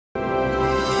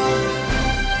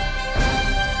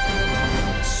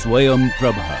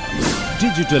SwayamPrabha.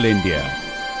 Digital India.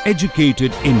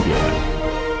 Educated India.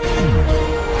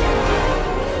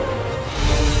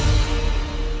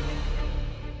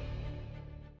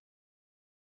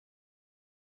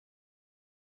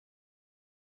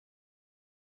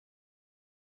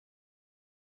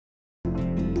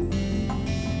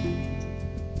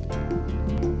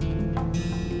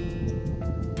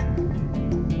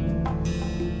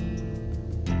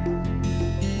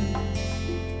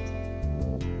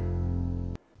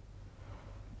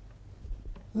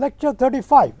 Lecture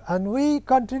 35, and we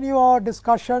continue our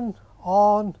discussion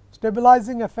on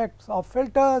stabilizing effects of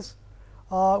filters.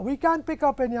 We can pick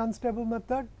up any unstable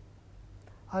method,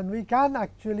 and we can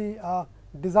actually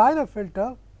design a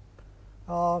filter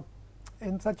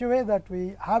in such a way that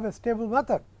we have a stable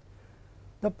method.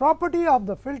 The property of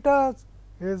the filters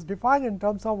is defined in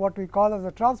terms of what we call as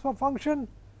a transfer function,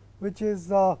 which is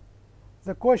the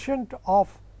quotient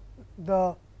of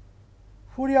the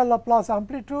Fourier Laplace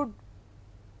amplitude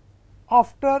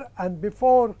after and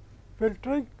before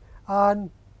filtering,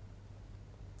 and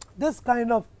this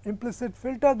kind of implicit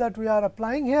filter that we are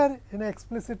applying here in an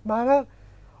explicit manner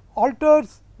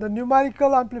alters the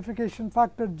numerical amplification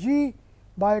factor G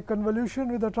by a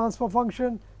convolution with the transfer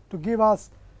function to give us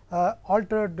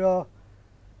altered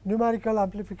numerical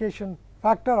amplification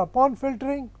factor upon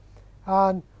filtering,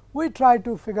 and we try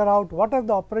to figure out what are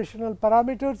the operational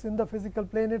parameters in the physical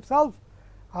plane itself.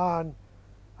 And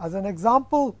as an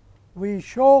example, we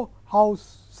show how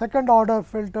second order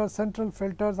filters, central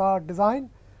filters are designed.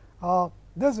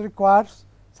 This requires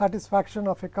satisfaction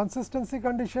of a consistency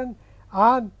condition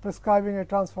and prescribing a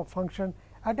transfer function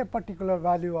at a particular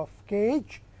value of k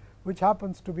h, which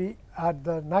happens to be at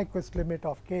the Nyquist limit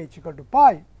of k h equal to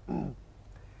pi.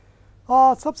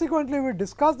 Subsequently, we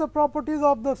discuss the properties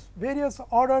of the various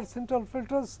ordered central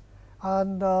filters,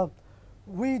 and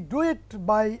we do it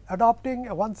by adopting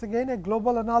once again a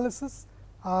global analysis.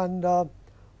 And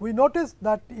we noticed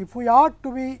that if we are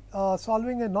to be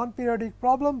solving a non-periodic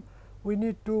problem, we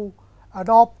need to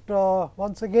adopt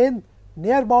once again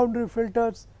near boundary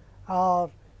filters,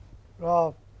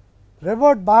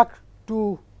 revert back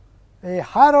to a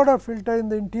higher order filter in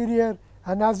the interior,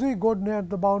 and as we go near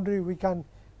the boundary, we can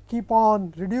keep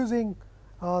on reducing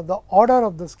the order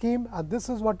of the scheme, and this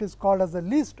is what is called as the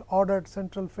least ordered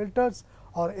central filters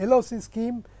or LOC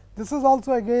scheme. This is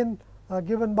also again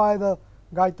given by the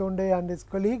Gaitonde and his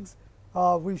colleagues.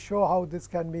 We show how this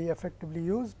can be effectively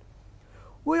used.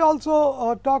 We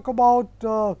also talk about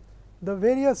the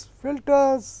various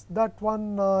filters that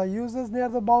one uses near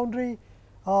the boundary.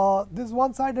 This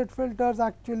one sided filters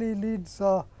actually leads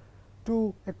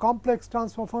to a complex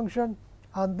transfer function,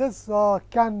 and this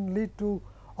can lead to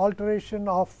alteration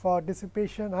of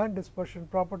dissipation and dispersion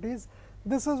properties.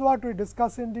 This is what we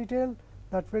discuss in detail,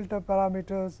 that filter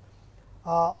parameters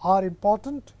are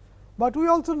important. But we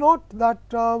also note that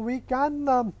we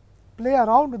can play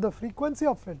around with the frequency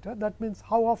of filter. That means,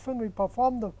 how often we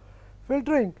perform the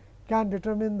filtering can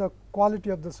determine the quality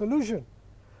of the solution.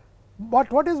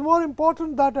 But what is more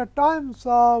important, that at times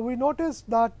we notice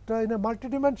that in a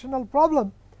multidimensional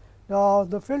problem,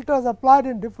 the filters applied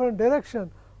in different direction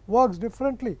works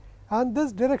differently, and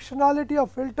this directionality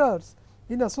of filters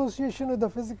in association with the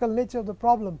physical nature of the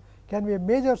problem can be a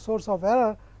major source of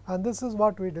error, and this is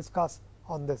what we discuss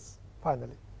on this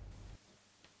finally.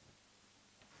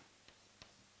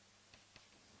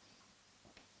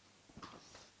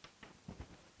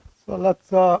 So, let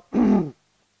us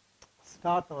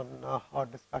start on our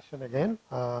discussion again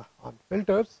on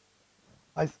filters.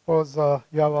 I suppose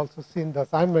you have also seen the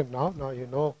assignment now. Now, you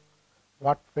know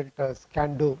what filters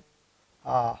can do.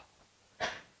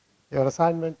 Your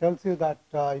assignment tells you that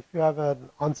if you have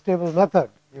an unstable method,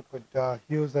 you could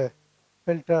use a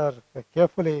filter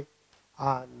carefully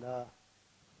and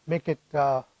make it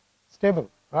stable,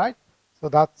 right. So,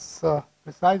 that is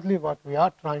precisely what we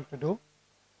are trying to do.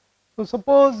 So,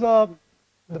 suppose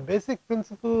the basic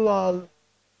principle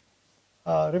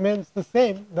remains the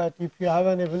same, that if you have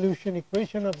an evolution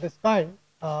equation of this kind,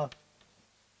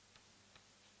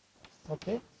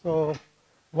 okay. So,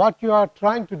 what you are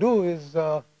trying to do is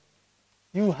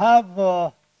you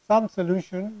have some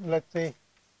solution, let us say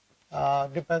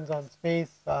depends on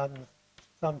space and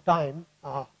some time,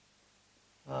 let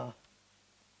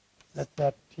us say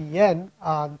at T n,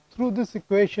 and through this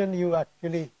equation you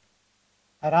actually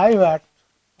arrive at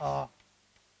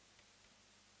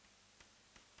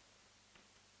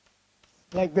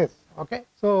like this. Okay.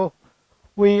 So,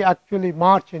 we actually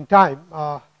march in time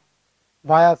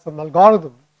via some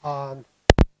algorithm, and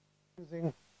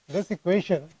using this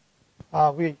equation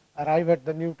we arrive at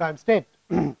the new time state.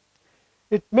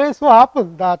 it may so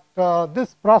happen that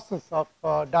this process of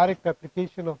direct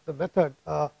application of the method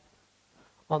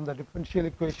on the differential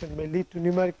equation may lead to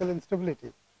numerical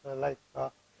instability. Like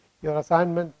your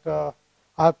assignment, I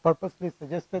have purposely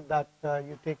suggested that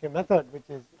you take a method which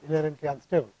is inherently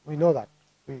unstable. We know that.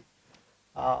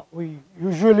 We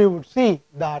usually would see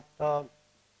that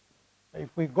if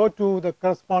we go to the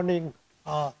corresponding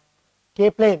k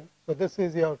plane. So, this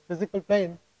is your physical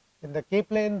plane. In the k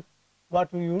plane,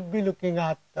 what we would be looking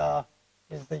at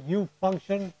is the u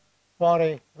function for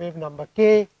a wave number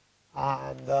k,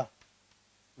 and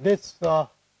this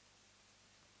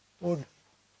would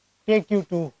take you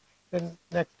to the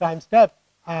next time step.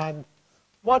 And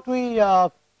what we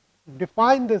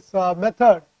defined this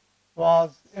method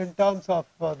was in terms of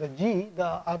the g,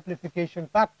 the amplification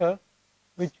factor,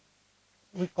 which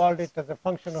we called it as a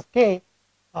function of k,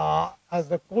 as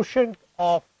the quotient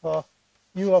of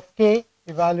u of k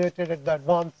evaluated at the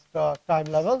advanced time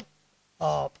level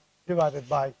divided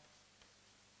by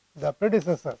the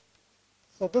predecessor.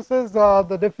 So, this is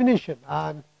the definition,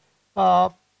 and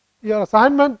your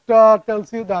assignment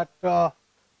tells you that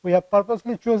we have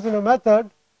purposely chosen a method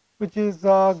which is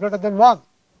greater than 1,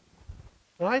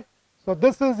 right. So,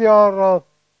 this is your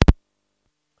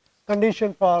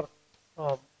condition for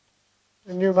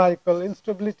numerical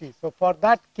instability. So, for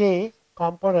that k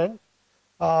component,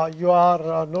 you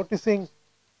are noticing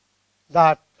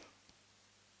that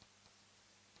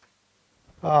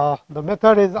the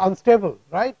method is unstable,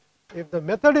 right. If the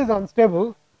method is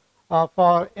unstable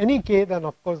for any k, then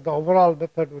of course, the overall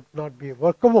method would not be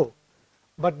workable.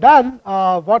 But then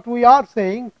what we are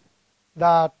saying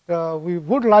that we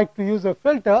would like to use a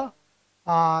filter,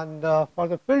 and for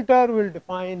the filter we will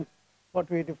define what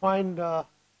we defined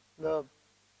the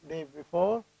day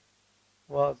before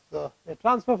was a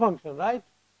transfer function, right.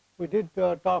 We did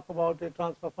talk about a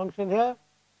transfer function here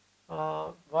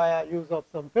via use of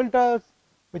some filters,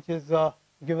 which is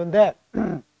given there.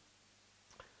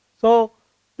 So,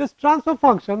 this transfer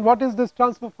function, what is this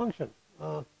transfer function?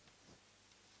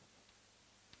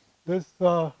 This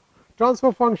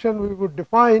transfer function we would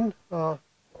define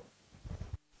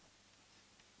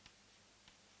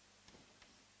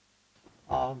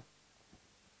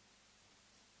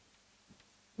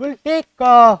we'll take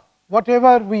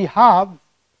whatever we have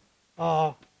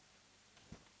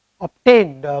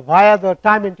obtained via the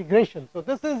time integration. So,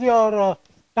 this is your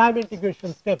time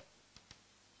integration step.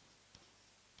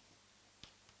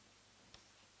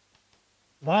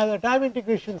 Via the time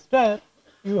integration step,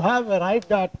 you have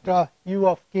arrived at u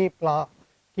of k plus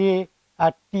k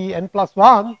at t n plus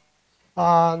 1,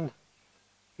 and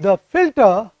the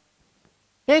filter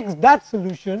takes that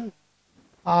solution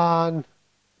and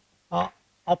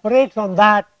operates on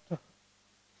that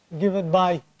given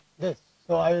by this.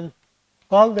 So, I will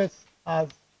call this as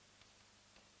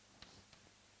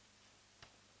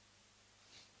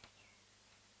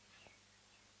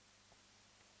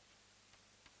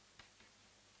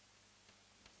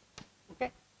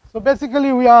okay. So,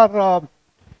 basically we are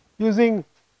using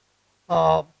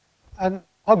an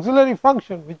auxiliary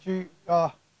function which we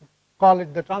call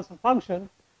it the transfer function,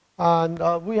 and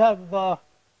we have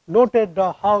noted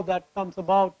how that comes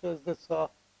about is this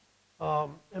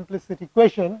implicit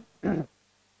equation.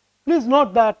 Please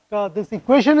note that this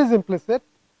equation is implicit,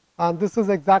 and this is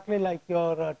exactly like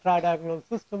your tridiagonal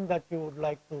system that you would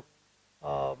like to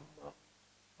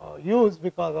use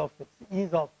because of its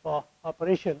ease of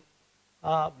operation,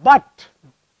 but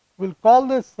we will call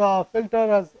this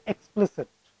filter as explicit.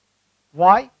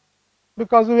 Why?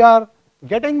 Because we are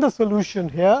getting the solution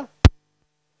here,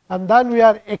 and then we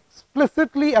are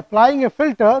explicitly applying a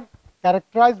filter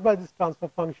characterized by this transfer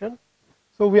function.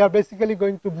 So, we are basically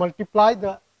going to multiply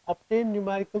the obtained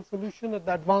numerical solution at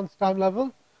the advanced time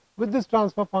level with this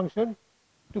transfer function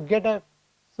to get a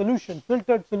solution,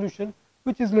 filtered solution,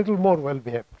 which is little more well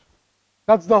behaved.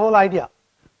 That is the whole idea.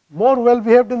 More well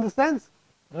behaved in the sense,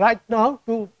 right now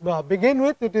to begin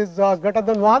with, it is greater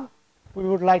than 1, we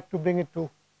would like to bring it to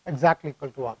exactly equal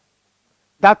to 1.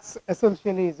 That is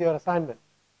essentially is your assignment.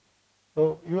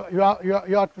 So, you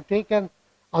have to take an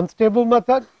unstable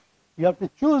method, you have to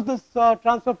choose this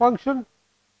transfer function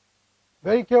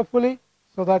very carefully,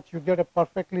 so that you get a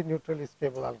perfectly neutrally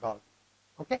stable algorithm.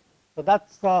 Okay. So, that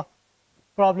is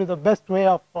probably the best way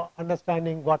of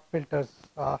understanding what filters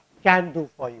can do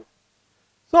for you.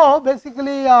 So,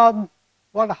 basically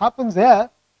what happens here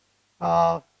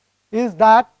is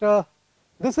that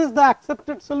this is the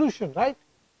accepted solution, right.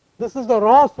 This is the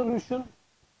raw solution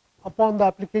upon the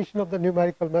application of the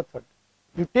numerical method.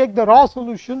 You take the raw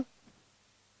solution,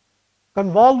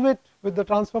 convolve it with the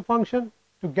transfer function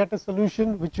to get a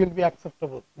solution which will be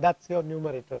acceptable. That is your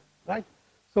numerator, right.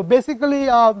 So, basically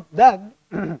then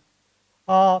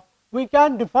we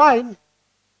can define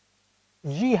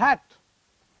G hat.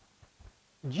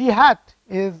 G hat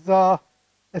is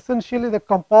essentially the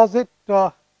composite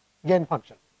gain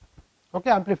function,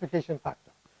 okay, amplification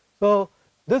factor. So,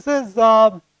 this is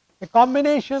a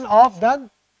combination of then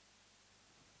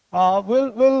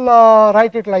we'll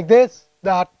write it like this,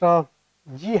 that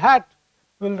G hat,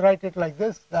 will write it like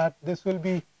this, that this will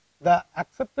be the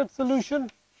accepted solution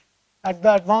at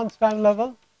the advanced time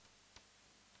level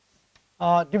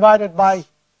divided by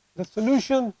the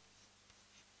solution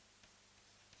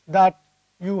that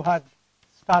you had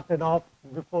started off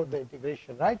before the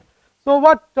integration, right. So,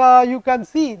 what you can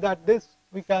see that this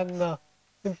we can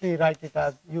simply write it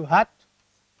as u hat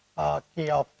k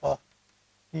of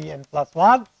t n plus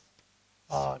 1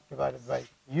 divided by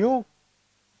u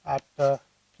at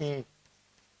k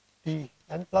t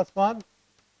n plus 1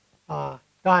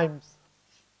 times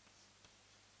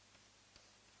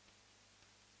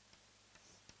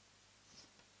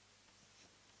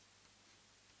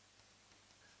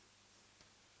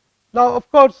now.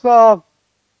 Of course,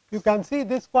 you can see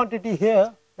this quantity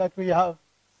here that we have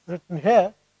written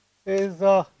here is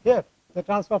here the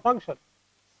transfer function,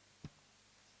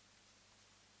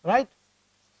 right.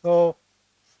 So,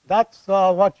 that is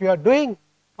what you are doing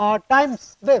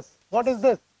times this. What is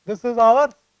this? This is our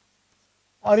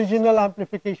original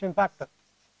amplification factor,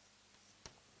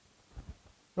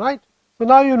 right. So,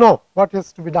 now you know what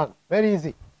is to be done, very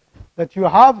easy, that you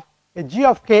have a g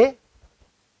of k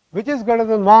which is greater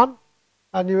than 1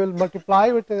 and you will multiply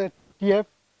with the TF,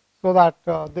 so that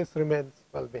this remains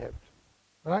well behaved,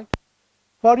 right.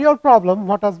 For your problem,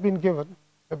 what has been given?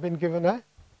 You have been given a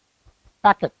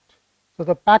packet. So,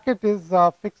 the packet is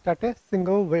fixed at a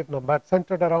single wave number,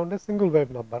 centered around a single wave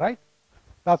number, right.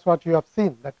 That is what you have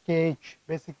seen, that kh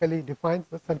basically defines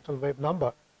the central wave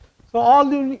number. So,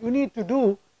 all you need to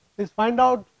do is find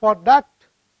out for that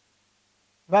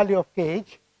value of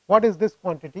kh, what is this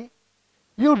quantity.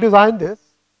 You design this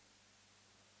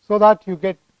so that you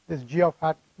get this g of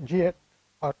hat g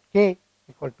or k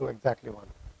equal to exactly 1,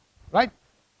 right.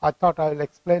 I thought I will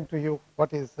explain to you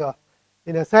what is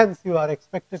in a sense you are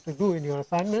expected to do in your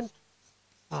assignment.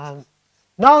 And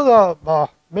now the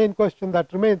main question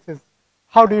that remains is,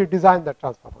 how do you design the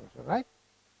transfer function, right.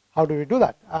 How do we do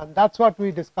that? And that is what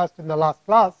we discussed in the last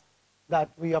class, that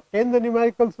we obtain the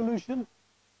numerical solution,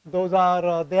 those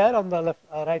are there on the left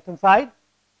right hand side,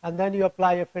 and then you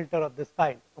apply a filter of this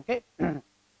kind, okay.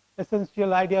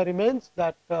 Essential idea remains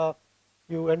that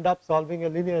you end up solving a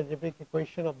linear algebraic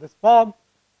equation of this form,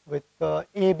 with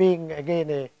A being again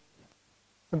a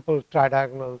simple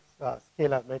tridiagonal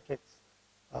scalar matrix,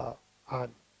 and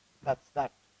that is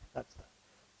that.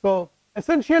 So,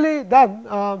 essentially then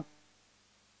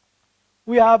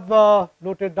we have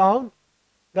noted down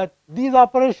that these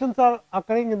operations are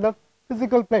occurring in the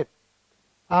physical plane,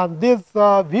 and this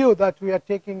view that we are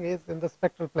taking is in the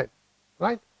spectral plane,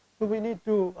 right. So, we need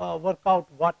to work out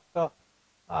what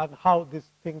and how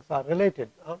these things are related.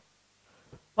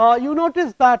 You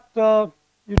notice that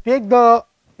you take the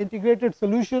integrated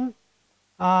solution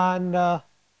and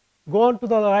go on to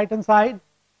the right hand side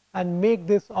and make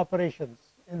these operations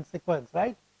in sequence,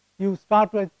 right. You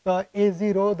start with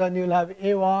A0, then you will have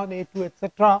A1, A2,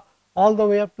 etc., all the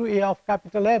way up to A of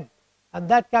capital M, and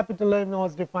that capital M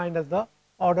was defined as the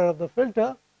order of the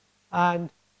filter.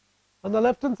 And on the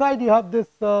left hand side you have this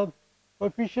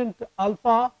coefficient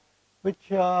alpha,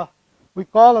 which we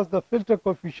call as the filter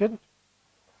coefficient,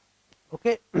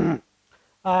 okay.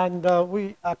 And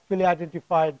we actually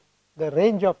identified the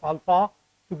range of alpha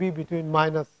to be between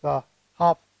minus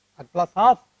half and plus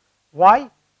half. Why?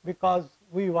 Because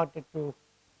we wanted to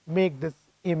make this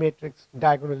A matrix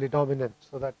diagonally dominant,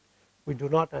 so that we do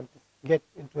not get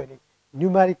into any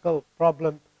numerical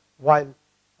problem while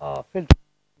filtering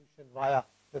solution via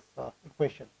this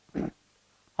equation.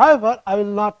 However, I will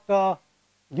not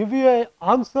give you an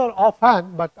answer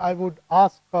offhand, but I would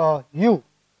ask you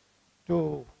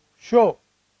to show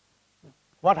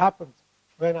what happens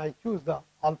when I choose the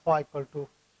alpha equal to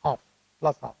half,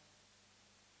 plus half.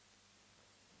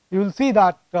 You will see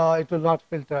that it will not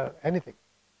filter anything.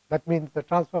 That means the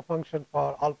transfer function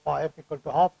for alpha f equal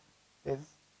to half is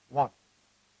 1,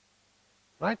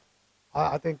 right.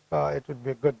 I think it would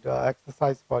be a good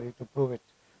exercise for you to prove it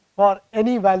for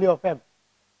any value of m.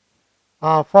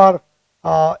 For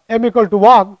m equal to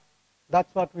 1, that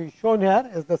is what we shown here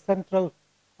is the central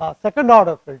second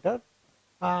order filter,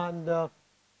 and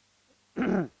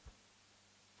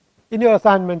in your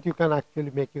assignment you can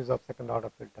actually make use of second order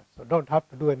filter. So, do not have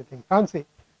to do anything fancy,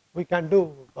 we can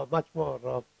do much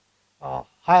more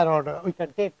higher order, we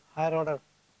can take higher order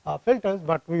filters,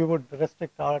 but we would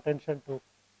restrict our attention to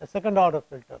a second order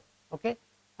filter. Okay.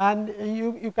 And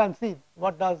you can see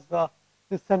what does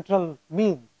this central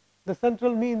mean. The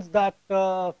central means that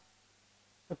the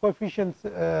coefficients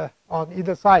on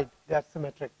either side, they are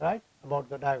symmetric, right, about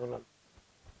the diagonal.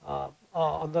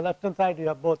 On the left hand side you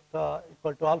have both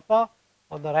equal to alpha,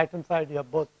 on the right hand side you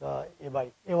have both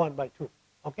a1 by 2.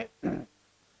 Okay.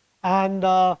 And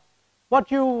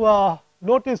what you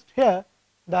noticed here,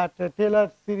 that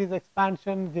Taylor series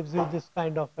expansion gives you this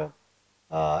kind of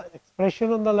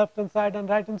expression on the left hand side and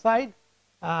right hand side,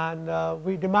 and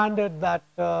we demanded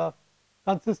that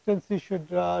consistency should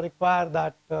require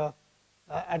that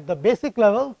at the basic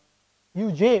level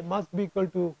uj must be equal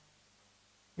to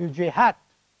uj hat,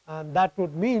 and that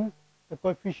would mean the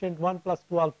coefficient 1 plus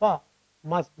 2 alpha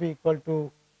must be equal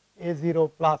to a0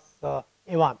 plus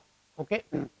a1. Okay.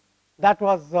 That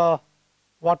was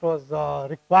what was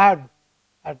required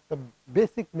at the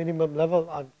basic minimum level,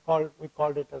 and we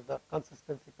called it as the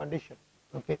consistency condition.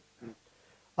 Okay.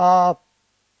 Now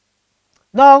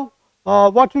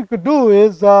what we could do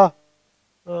is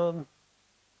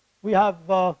we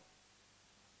have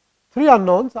three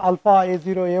unknowns, alpha,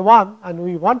 a0, a1, and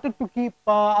we wanted to keep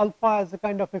alpha as a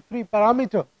kind of a free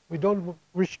parameter. We don't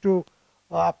wish to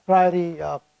a priori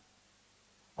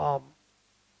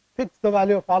fix the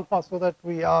value of alpha so that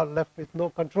we are left with no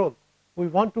control. We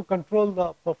want to control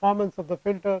the performance of the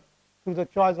filter through the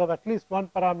choice of at least one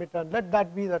parameter, and let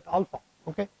that be that alpha.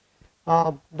 Okay.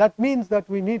 That means that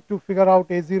we need to figure out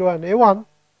a0 and a1,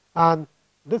 and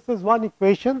this is one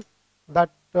equation that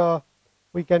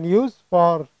we can use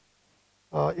for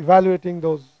evaluating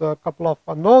those couple of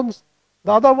unknowns.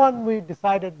 The other one, we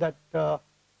decided that the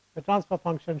transfer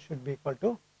function should be equal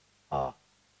to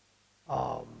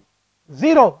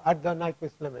 0 at the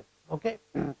Nyquist limit. Okay.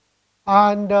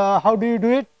 And how do you do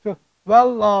it?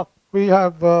 Well, we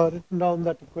have written down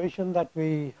that equation that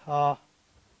we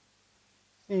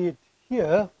see it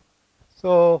here.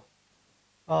 So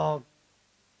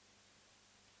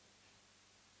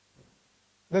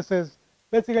this is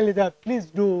basically that. Please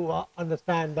do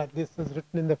understand that this is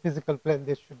written in the physical plane.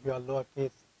 This should be a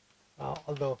lowercase,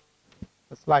 although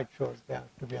the slide shows they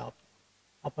have to be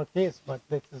uppercase, but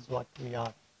this is what we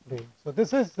are doing. So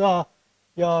this is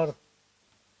your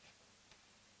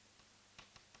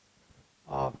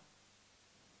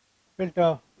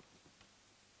filter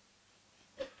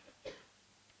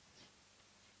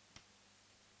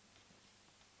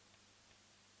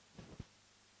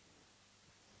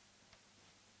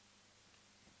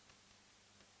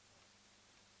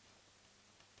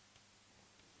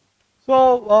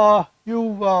so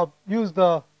you use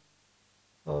the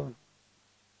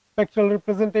spectral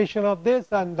representation of this,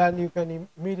 and then you can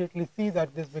immediately see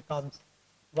that this becomes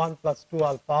 1 plus 2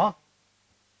 alpha.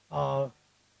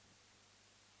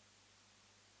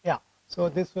 Yeah, so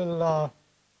this will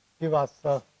give us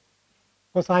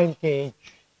cosine kh,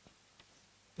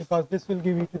 because this will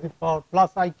give e to the power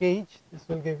plus I kh, this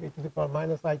will give e to the power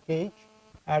minus I kh,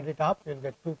 add it up, you will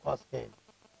get 2 cos kh.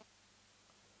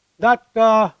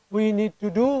 That we need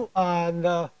to do,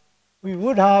 and we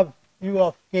would have u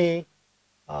of k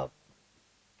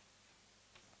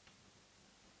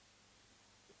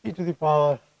e to the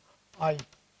power I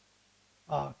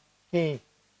k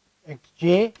x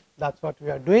j. That is what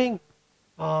we are doing.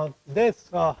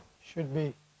 This should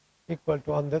be equal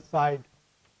to, on this side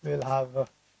we will have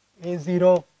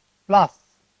a0 plus,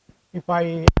 if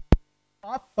I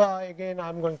up again I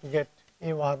am going to get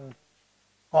a1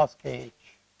 cos kh.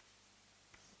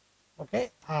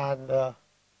 Okay, and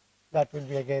that will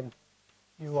be again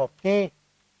u of k.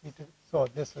 So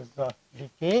this is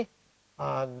dk,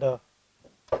 and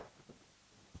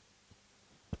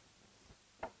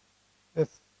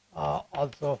this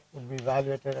also would be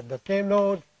evaluated at the same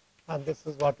node, and this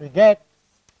is what we get.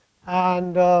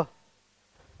 And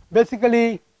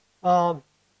basically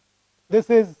this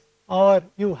is our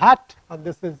u hat and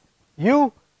this is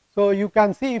u. So you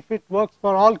can see if it works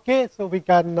for all k, so we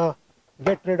can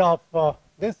get rid of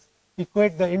this,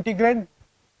 equate the integrand,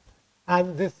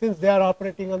 and this, since they are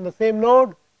operating on the same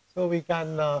node, so we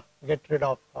can get rid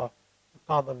of the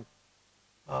common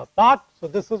part. So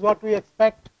this is what we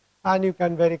expect, and you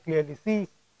can very clearly see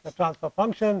the transfer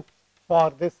function for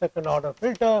this second order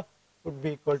filter would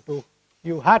be equal to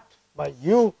u hat by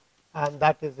u, and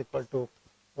that is equal to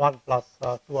 1 plus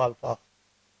 2 alpha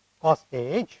cos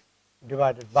kh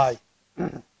divided by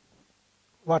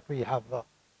what we have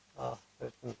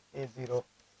written a0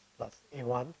 plus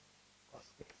a1 cos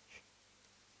kh.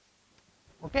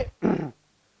 Okay.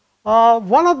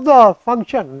 One of the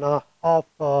function of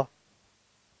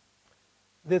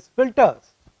these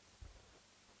filters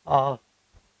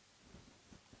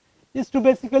is to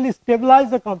basically stabilize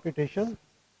the computation,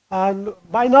 and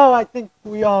by now I think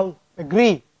we all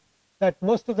agree that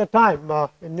most of the time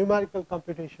in numerical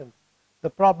computations the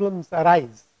problems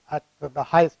arise at the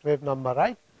highest wave number,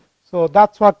 right. So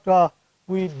that's what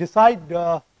we decide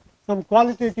some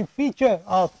qualitative feature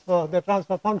of the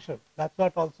transfer function. That's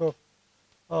what also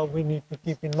we need to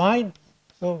keep in mind.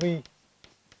 So we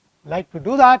like to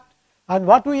do that, and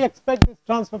what we expect this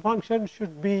transfer function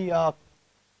should be of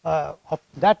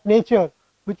that nature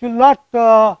which will not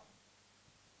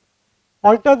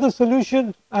alter the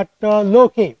solution at low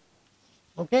k.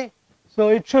 Okay, so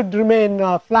it should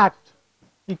remain flat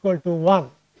equal to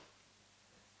 1,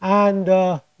 and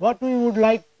what we would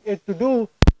like it to do,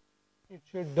 it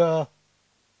should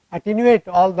attenuate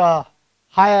all the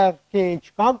higher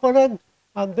kh component,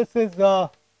 and this is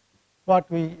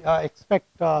what we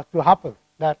expect to happen,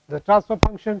 that the transfer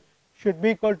function should be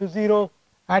equal to 0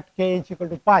 at kh equal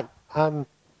to pi, and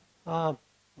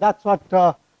that is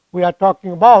what we are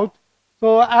talking about.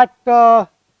 So at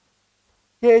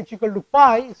kh equal to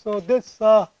pi, so this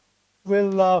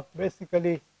will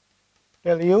basically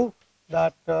tell you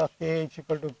that kh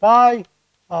equal to pi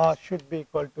should be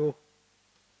equal to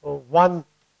 1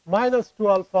 minus 2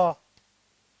 alpha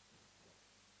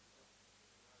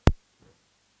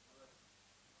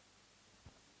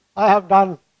I have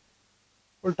done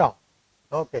full down.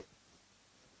 Okay.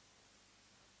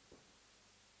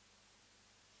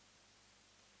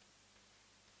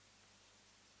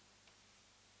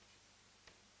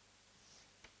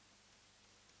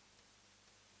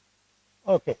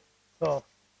 Okay, so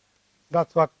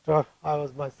that's what I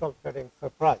was myself getting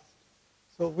surprised.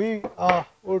 So we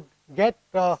would get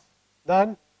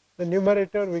then the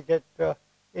numerator we get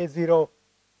a0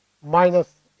 minus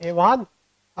a1,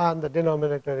 and the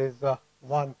denominator is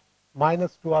 1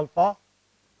 minus 2 alpha,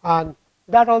 and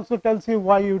that also tells you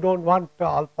why you don't want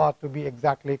alpha to be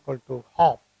exactly equal to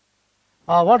half.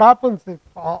 What happens if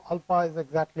alpha is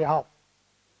exactly half?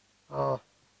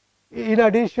 In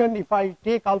addition, if I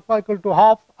take alpha equal to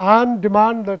half and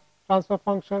demand the transfer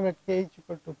function at kh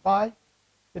equal to pi,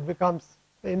 it becomes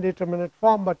the indeterminate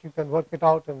form, but you can work it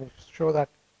out and show that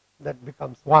that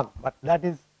becomes 1. But that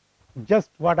is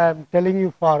just what I am telling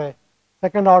you for a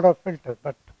second order filter.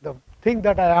 But the thing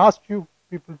that I asked you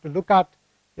people to look at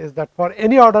is that for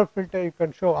any order filter you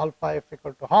can show alpha f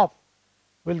equal to half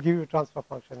will give you transfer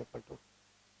function equal to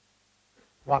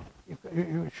 1.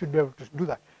 You should be able to do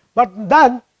that. But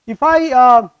then if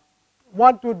I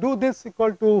want to do this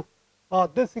equal to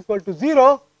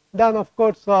 0, then of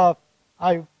course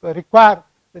I require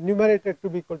the numerator to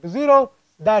be equal to 0.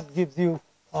 That gives you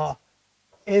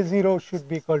a0 should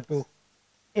be equal to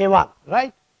a1,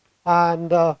 right.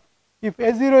 And if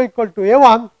a0 equal to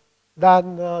a1,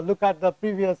 then look at the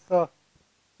previous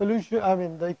solution, I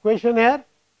mean the equation here.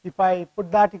 If I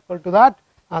put that equal to that,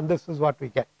 and this is what we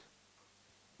get,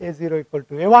 a0 equal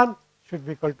to a1 should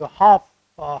be equal to half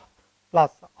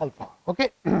plus alpha.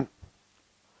 Okay.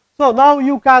 So now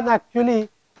you can actually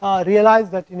realize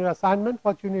that in your assignment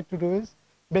what you need to do is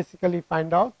basically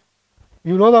find out,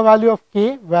 you know the value of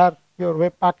k where your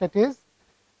wave packet is.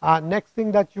 Next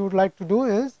thing that you would like to do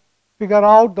is figure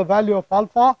out the value of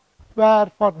alpha, where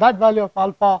for that value of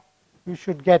alpha you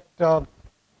should get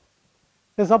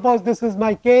say suppose this is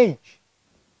my kh.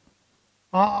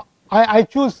 I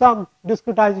choose some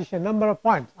discretization number of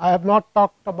points. I have not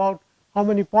talked about how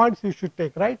many points you should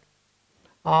take, right.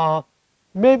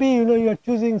 Maybe you are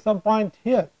choosing some point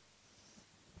here.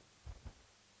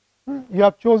 You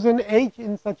have chosen h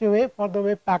in such a way for the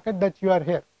wave packet that you are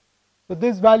here. So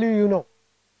this value you know.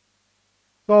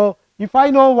 So if I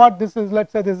know what this is,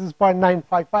 let's say this is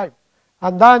 0.955,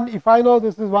 and then if I know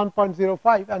this is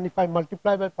 1.05, and if I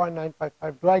multiply by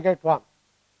 0.955, do I get 1?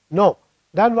 No.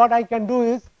 Then what I can do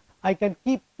is I can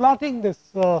keep plotting this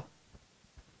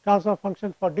transfer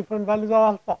function for different values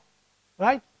of alpha,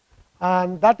 right.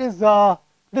 And that is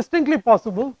distinctly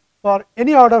possible for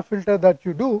any order filter that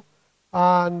you do,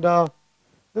 and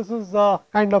this is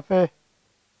kind of a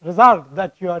result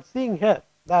that you are seeing here,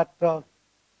 that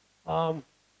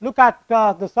look at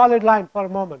the solid line for a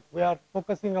moment. We are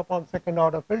focusing upon second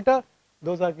order filter.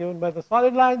 Those are given by the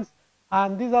solid lines,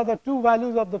 and these are the two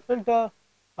values of the filter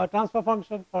transfer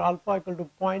function for alpha equal to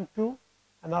 0.2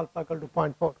 and alpha equal to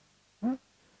 0.4.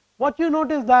 What you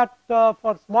notice that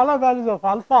for smaller values of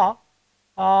alpha,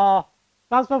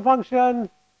 transfer function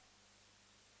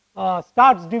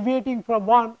starts deviating from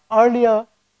 1 earlier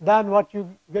than what you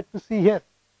get to see here.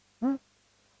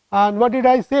 And what did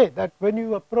I say, that when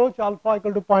you approach alpha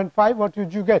equal to 0.5, what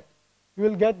did you get? You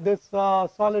will get this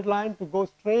solid line to go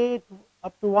straight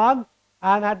up to 1,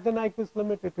 and at the Nyquist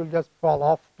limit it will just fall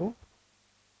off to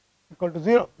equal to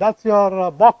 0. That is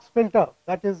your box filter.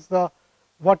 That is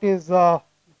what is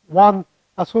one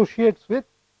associates with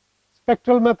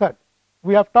spectral method.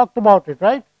 We have talked about it,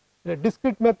 right? The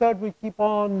discrete method, we keep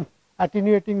on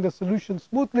attenuating the solution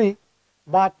smoothly,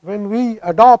 but when we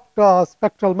adopt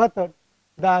spectral method,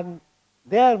 then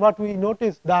there what we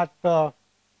notice that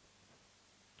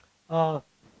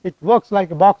it works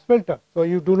like a box filter. So,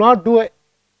 you do not do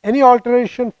any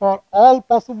alteration for all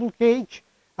possible kh,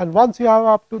 and once you have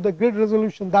up to the grid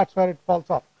resolution, that is where it falls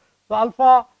off. So,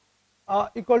 alpha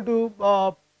equal to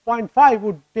 0.5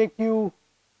 would take you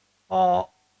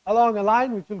along a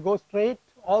line which will go straight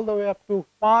all the way up to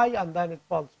pi, and then it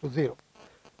falls to 0.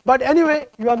 But anyway,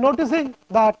 you are noticing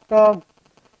that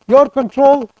your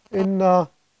control in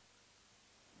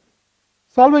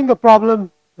solving the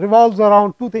problem revolves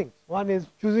around two things. One is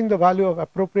choosing the value of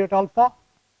appropriate alpha,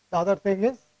 the other thing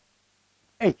is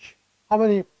h, how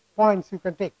many points you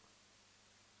can take,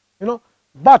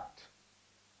 but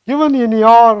given in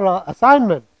your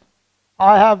assignment,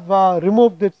 I have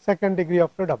removed this second degree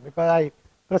of freedom, because I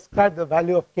prescribed the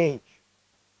value of kh.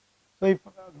 So, if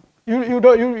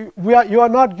you are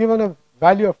not given a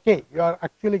value of k, you are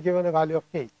actually given a value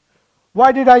of k.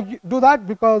 Why did I do that?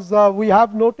 Because we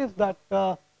have noticed that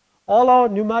all our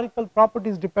numerical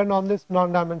properties depend on this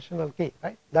non-dimensional k,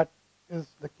 right? That is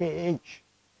the kh.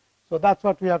 So, that is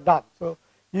what we have done. So,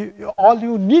 all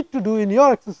you need to do in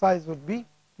your exercise would be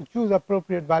to choose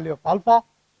appropriate value of alpha,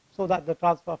 so that the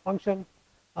transfer function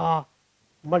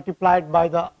multiplied by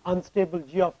the unstable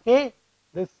g of k,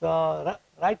 this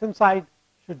right hand side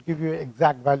should give you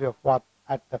exact value of what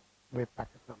at the wave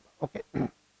packet number. Okay.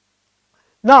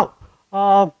 Now,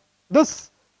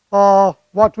 this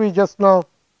what we just now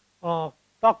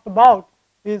talked about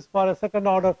is for a second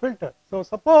order filter. So,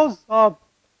 suppose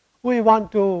we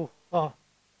want to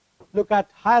look at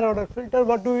higher order filter,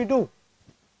 what do we do?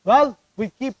 Well, we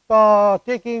keep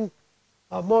taking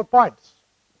more points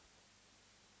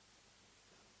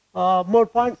on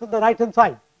the right hand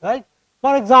side, right.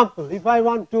 For example, if I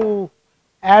want to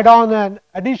add on an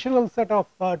additional set of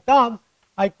terms,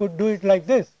 I could do it like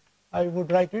this. I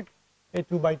would write it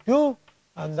a2 by 2,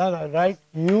 and then I write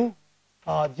u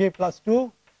j plus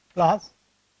 2 plus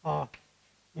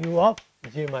u of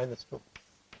j minus 2,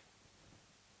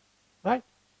 right.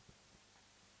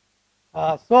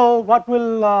 So, what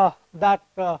will that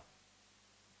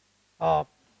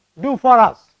do for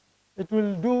us? It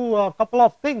will do a couple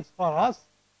of things for us.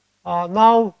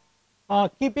 Now,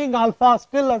 keeping alpha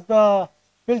still as the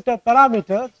filter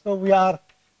parameter. So, we are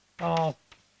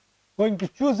going to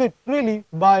choose it freely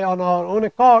by on our own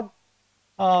accord.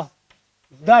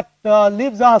 That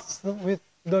leaves us with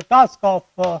the task of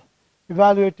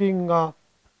evaluating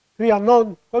 3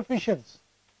 unknown coefficients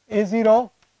a0,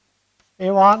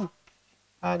 a1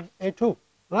 and a2,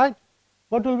 right.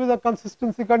 What will be the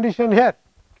consistency condition here?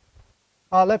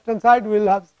 Left hand side will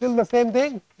have still the same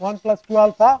thing, 1 plus 2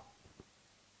 alpha.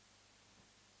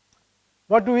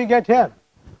 What do we get here?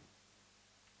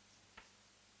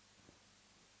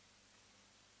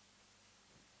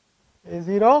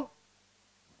 A0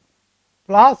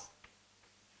 plus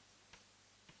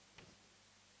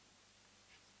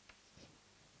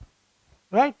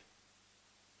right.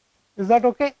 Is that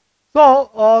okay?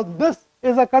 So, this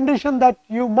is a condition that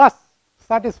you must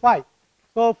satisfy.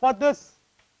 So, for this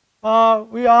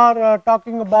we are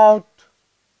talking about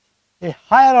a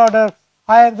higher order,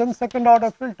 higher than second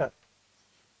order filter.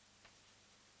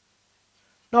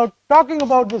 Now, talking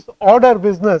about this order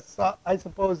business, I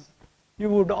suppose you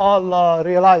would all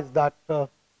realize that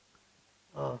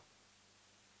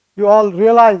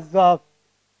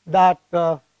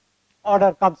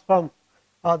order comes from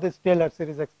this Taylor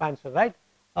series expansion, right.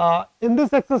 In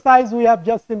this exercise, we have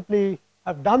just simply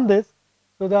have done this.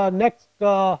 So, the next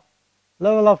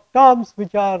level of terms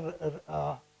which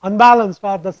are unbalanced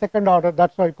are the second order,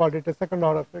 that is why I called it a second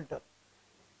order filter.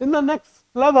 In the next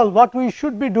level, what we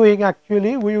should be doing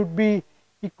actually, we would be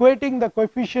equating the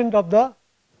coefficient of the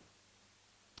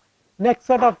next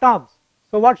set of terms.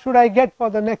 So, what should I get for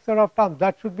the next set of terms?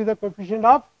 That should be the coefficient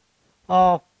of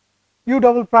u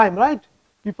double prime, right.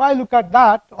 If I look at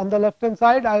that on the left hand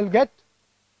side, I will get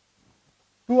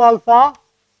 2 alpha,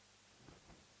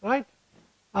 right,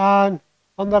 and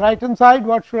on the right hand side,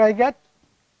 what should I get?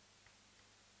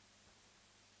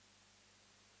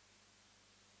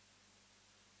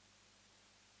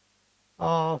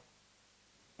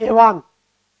 A1,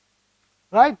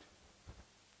 right,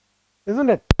 isn't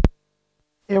it?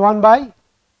 A1 by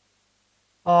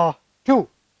 2,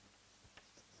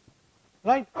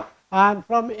 right, and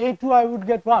from A2 I would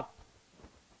get what?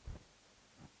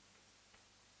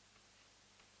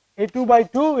 A2 by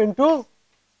 2 into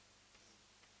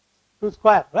 2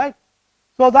 square, right.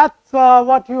 So, that is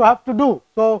what you have to do.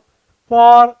 So,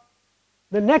 for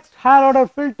the next higher order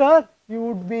filter, you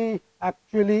would be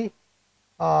actually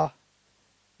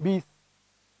be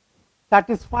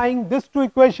satisfying this 2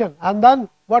 equation, and then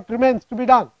what remains to be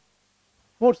done?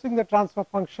 Forcing the transfer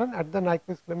function at the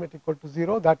Nyquist limit equal to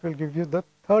 0, that will give you the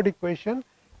third equation,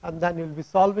 and then you will be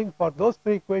solving for those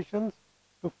 3 equations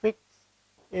to fix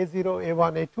A0,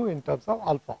 A1, A2 in terms of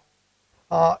alpha.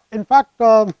 In fact,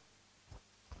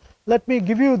 let me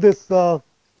give you this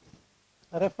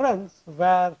reference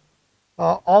where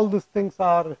all these things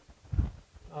are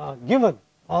given,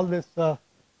 all these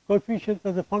coefficients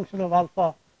as a function of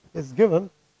alpha is given.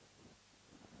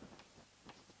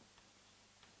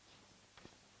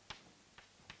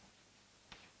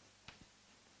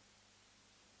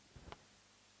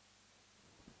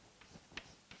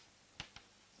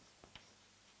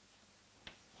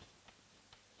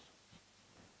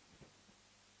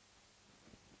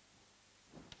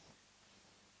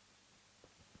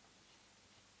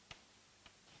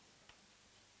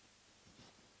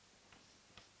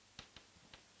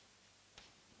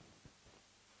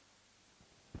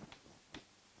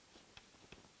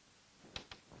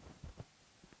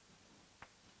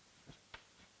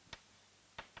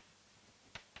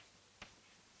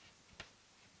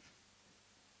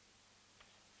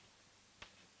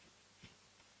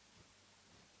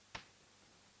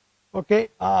 Okay,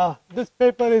 this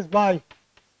paper is by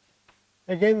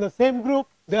again the same group.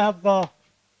 They have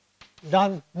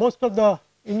done most of the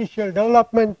initial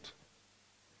development.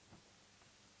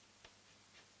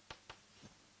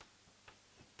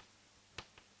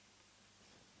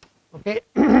 Okay,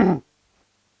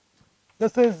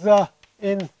 this is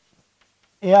in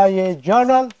AIA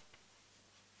journal.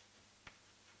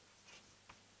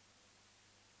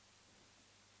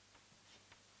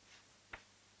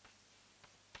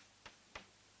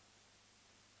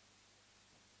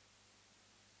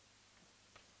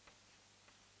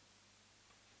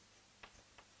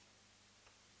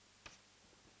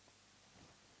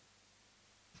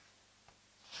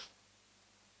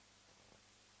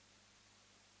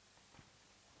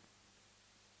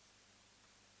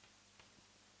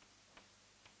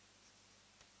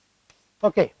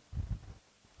 Okay,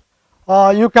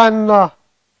 you can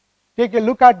take a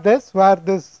look at this, where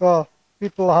this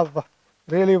people have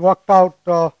really worked out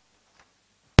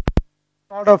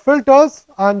order filters,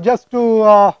 and just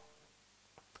to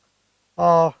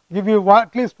give you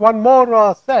at least one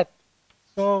more set.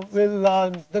 So, will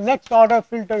the next order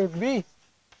filter would be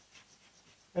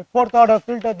a fourth order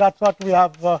filter. That is what we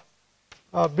have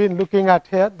been looking at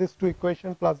here, this 2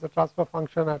 equation plus the transfer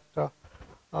function at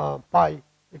pi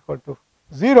equal to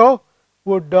 0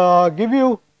 would give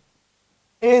you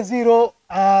A0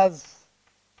 as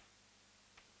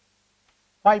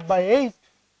 5 by 8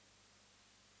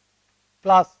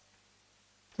 plus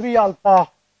 3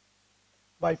 alpha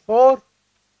by 4.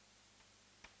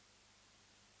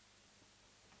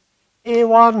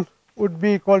 A1 would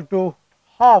be equal to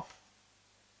half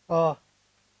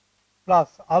plus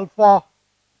alpha,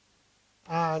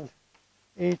 and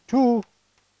A2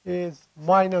 is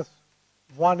minus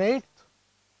 1/8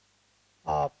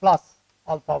 plus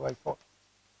alpha by 4,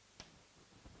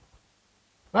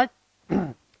 right.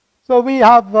 So, we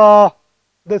have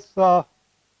this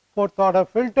fourth order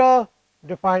filter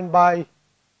defined by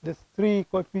these 3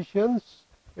 coefficients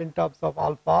in terms of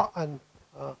alpha, and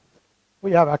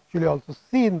we have actually also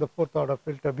seen the fourth order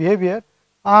filter behavior.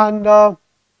 And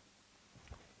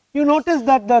you notice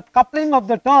that the coupling of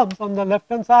the terms on the left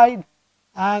hand side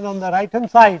and on the right hand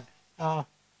side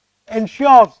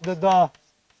ensures that the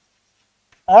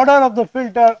order of the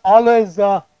filter always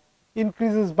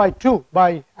increases by 2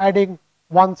 by adding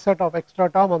one set of extra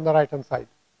term on the right hand side,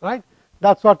 right.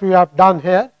 That is what we have done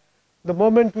here. The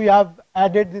moment we have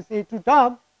added this A2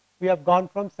 term, we have gone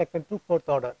from second to fourth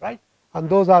order, right, and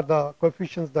those are the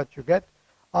coefficients that you get.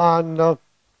 And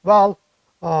well,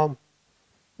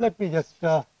 let me just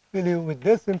fill you with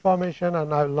this information,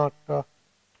 and I will not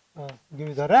give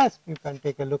you the rest. You can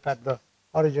take a look at the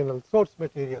original source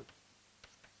material.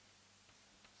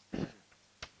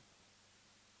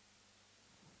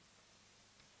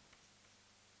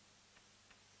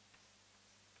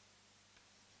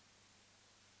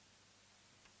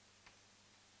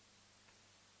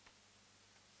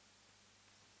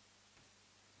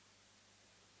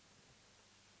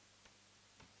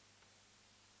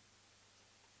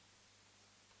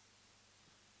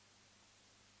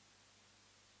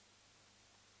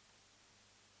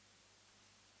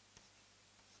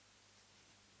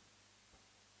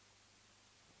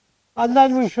 And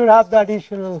then we should have the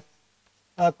additional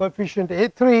coefficient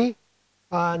A3,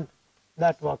 and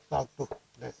that works out to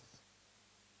this.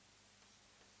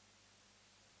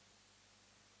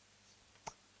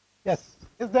 Yes,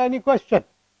 is there any question?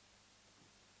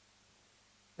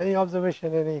 Any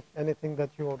observation, anything that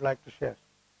you would like to share?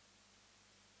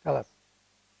 Tell us.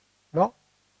 No?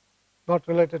 Not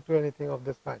related to anything of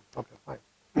this kind. Okay, fine.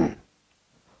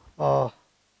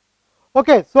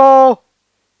 Okay, so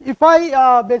if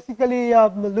I basically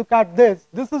look at this,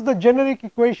 this is the generic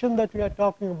equation that we are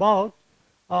talking about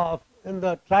in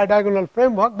the tridiagonal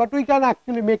framework, but we can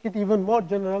actually make it even more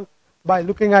general by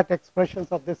looking at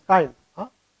expressions of this kind.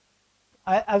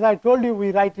 As I told you,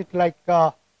 we write it like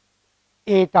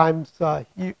A times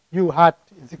u hat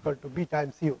is equal to B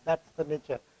times u. That's the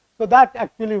nature. So that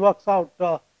actually works out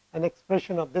an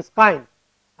expression of this kind,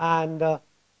 and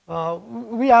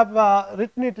we have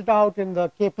written it out in the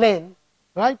k plane,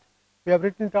 right? We have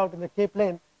written it out in the k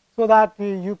plane, so that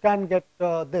you can get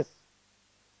this.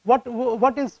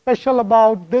 What is special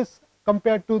about this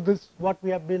compared to this what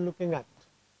we have been looking at?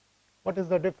 What is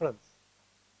the difference?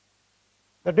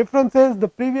 The difference is the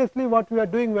previously what we are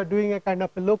doing a kind of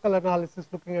a local analysis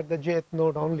looking at the jth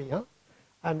node only,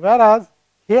 and whereas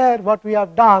here what we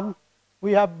have done,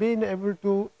 we have been able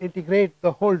to integrate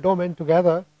the whole domain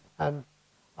together and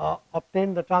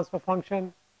obtain the transfer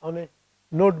function on a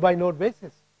node by node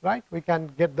basis, right? We can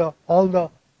get all the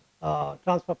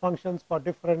transfer functions for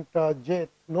different jth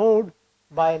node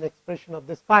by an expression of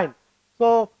this kind.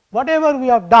 So whatever we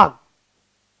have done,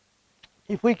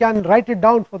 if we can write it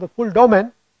down for the full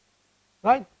domain,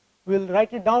 right, we will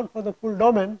write it down for the full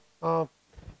domain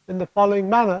in the following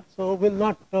manner. So we will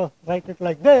not write it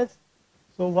like this.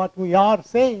 So what we are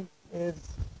saying is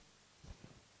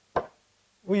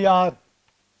we are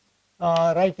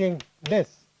writing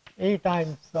this A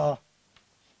times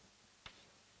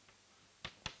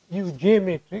uj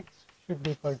matrix should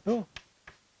be equal to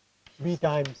B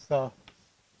times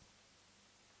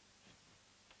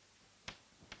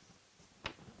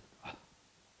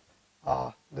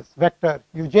this vector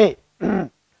uj.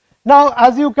 Now,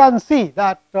 as you can see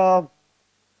that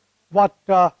what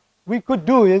we could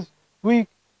do is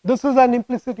this is an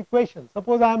implicit equation.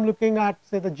 Suppose I am looking at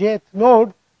say the jth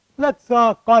node, let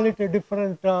us call it a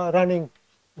different running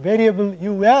variable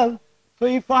ul. So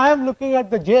if I am looking at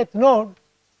the jth node,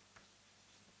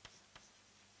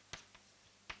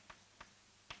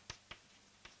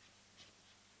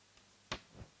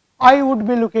 I would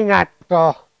be looking at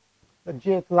the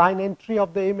jth line entry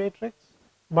of the A matrix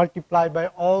multiplied by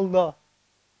all the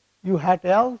u hat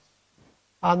L's,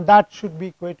 and that should be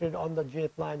equated on the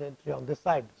jth line entry on this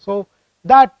side. So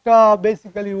that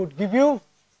basically would give you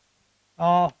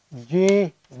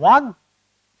J1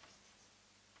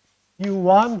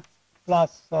 U1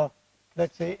 plus let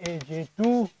us say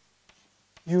AJ2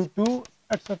 U2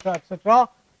 etc.,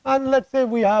 and let us say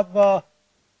we have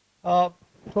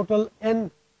total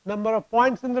n number of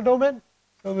points in the domain.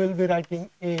 So we will be writing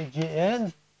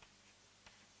AJN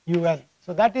UN.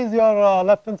 So that is your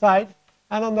left hand side,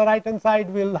 and on the right hand side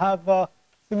we will have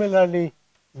similarly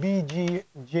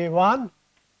BGJ1.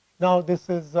 Now this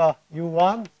is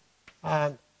U1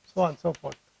 and so on and so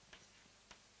forth.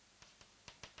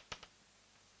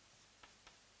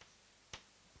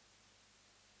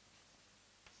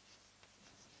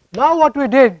 Now what we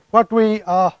did, what we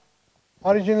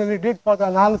originally did for the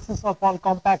analysis of all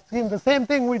compact schemes, the same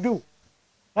thing we do,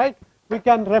 right? We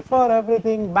can refer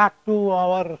everything back to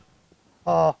our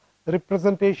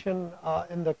representation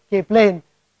in the k plane.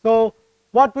 So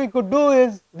what we could do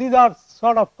is, these are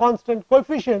sort of constant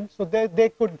coefficients, so they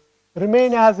could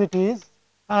remain as it is,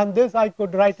 and this I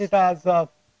could write it as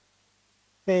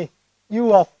say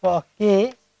u of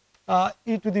k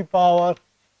e to the power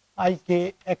I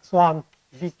k x1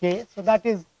 dk. So that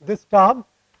is this term,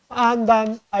 and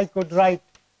then I could write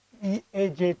E A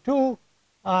J2,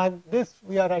 and this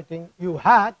we are writing u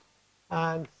hat,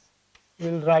 and we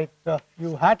will write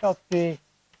u hat of k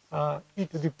e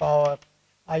to the power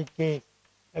I k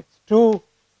x2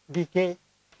 dk,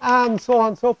 and so on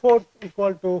and so forth,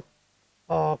 equal to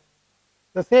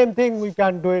the same thing. We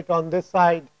can do it on this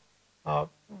side.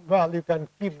 Well, you can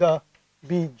keep the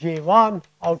bj1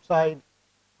 outside,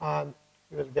 and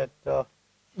you will get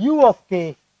u of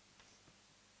k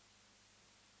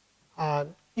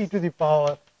and e to the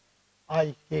power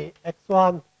I k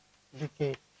x1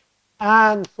 dk,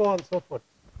 and so on and so forth.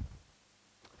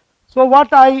 So what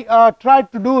I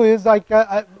tried to do is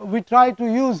we try to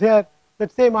use here the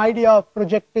same idea of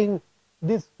projecting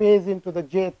this phase into the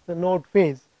jth node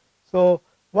phase. So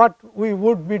what we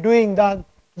would be doing then,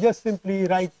 just simply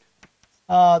write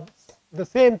the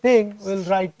same thing. We will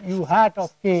write u hat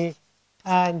of k,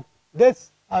 and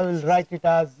this I will write it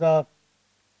as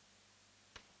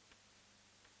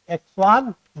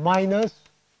x1 minus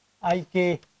I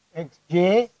k x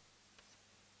j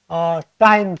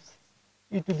times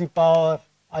e to the power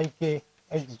I k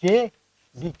x j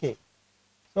d k.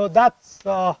 So, that is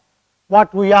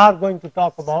what we are going to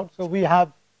talk about. So, we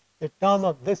have a term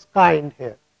of this kind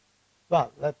here.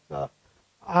 Well, let us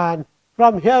and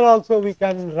from here also we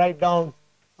can write down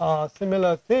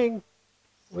similar thing.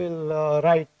 We will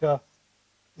write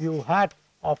u hat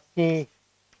of k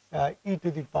e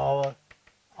to the power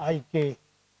I k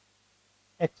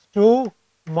x2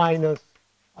 minus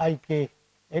I k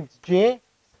x j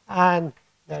and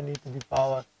then e to the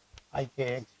power I k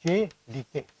x j d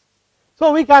k.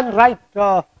 So, we can write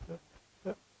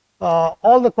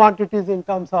all the quantities in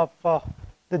terms of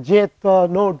the jth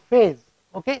node phase,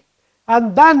 okay.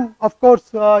 And then of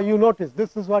course, you notice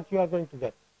this is what you are going to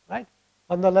get, right.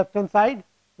 On the left hand side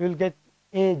you will get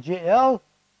a j l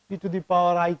e to the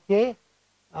power I k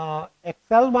x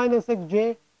l minus x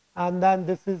j, and then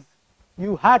this is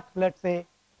u hat, let us say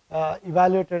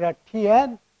evaluated at T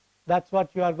n. That is what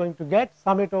you are going to get,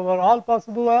 sum it over all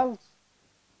possible l's,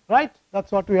 right. That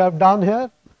is what we have done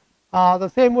here. The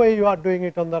same way you are doing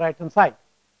it on the right hand side.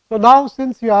 So, now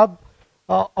since you have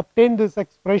obtained this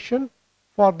expression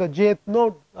for the jth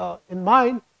node in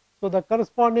mind, so the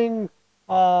corresponding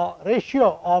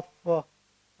ratio of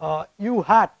u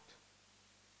hat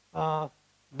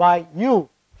by u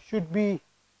should be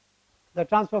the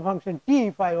transfer function t,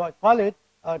 if I call it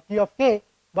t of k,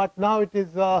 but now it is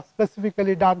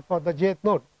specifically done for the jth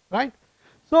node, right.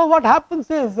 So, what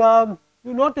happens is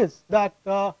you notice that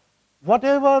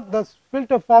whatever the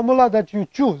filter formula that you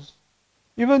choose,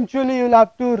 eventually you will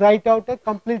have to write out a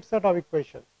complete set of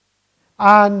equations.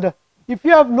 And if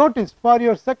you have noticed, for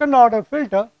your second order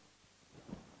filter,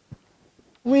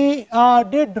 we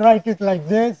did write it like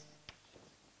this.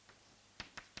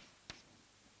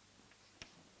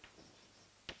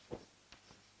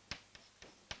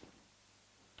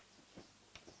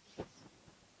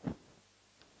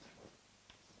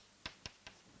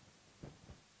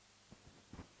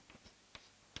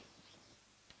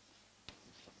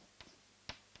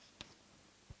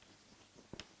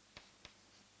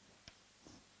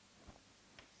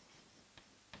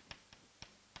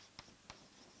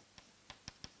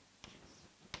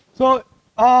 So,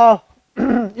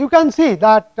 you can see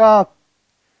that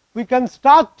we can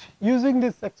start using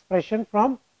this expression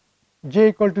from j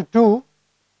equal to 2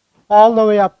 all the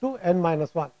way up to n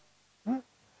minus 1.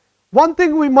 One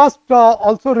thing we must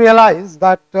also realize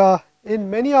that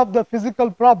in many of the physical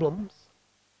problems,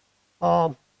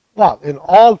 well, in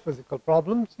all physical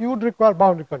problems, you would require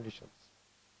boundary conditions.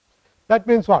 That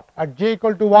means what? At j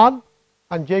equal to 1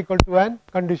 and j equal to n,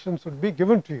 conditions would be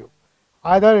given to you,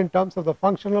 either in terms of the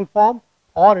functional form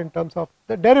or in terms of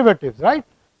the derivatives, right.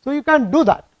 So, you can do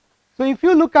that. So, if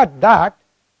you look at that,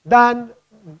 then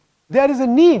there is a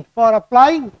need for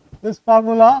applying this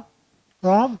formula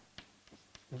from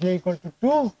j equal to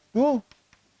 2 to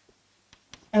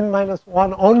n minus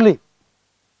 1 only.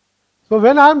 So,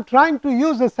 when I am trying to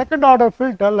use a second order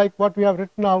filter like what we have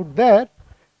written out there,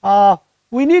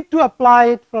 we need to apply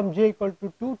it from j equal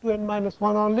to 2 to n minus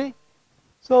 1 only.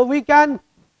 So, we can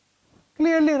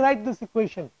clearly write this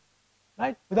equation,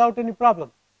 right, without any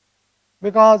problem,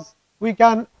 because we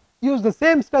can use the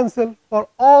same stencil for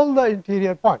all the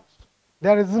interior points.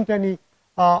 There is not any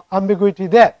ambiguity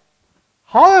there.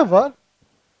 However,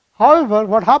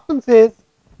 what happens is,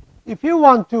 if you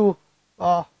want to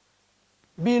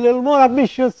be a little more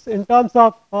ambitious in terms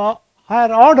of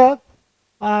higher order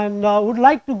and would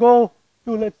like to go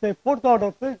to, let us say, fourth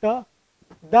order filter,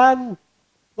 then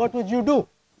what would you do?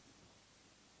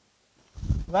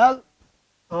 Well,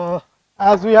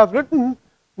 as we have written,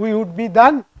 we would be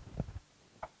then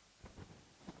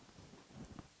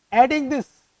adding this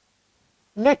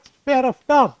next pair of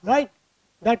terms, right.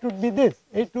 That would be this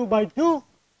a2 by 2,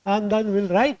 and then we will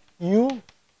write u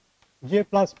j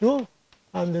plus 2,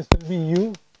 and this will be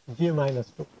u j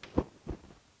minus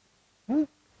 2.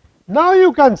 Now,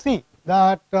 you can see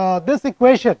that this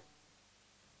equation,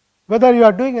 whether you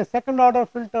are doing a second order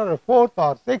filter, a fourth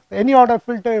or sixth, any order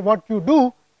filter, what you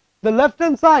do, the left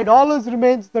hand side always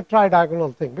remains the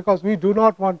tridiagonal thing, because we do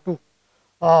not want to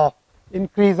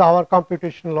increase our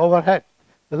computational overhead.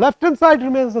 The left hand side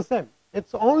remains the same. It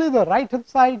is only the right hand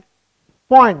side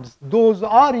points, those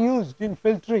are used in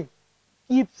filtering,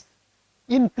 keeps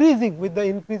increasing with the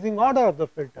increasing order of the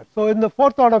filter. So, in the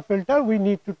fourth order filter, we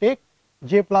need to take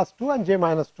j plus 2 and j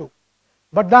minus 2.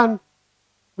 But then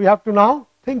we have to now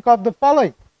think of the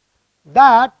following,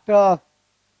 that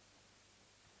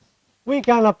we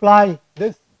can apply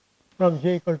this from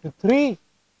j equal to 3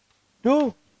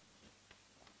 to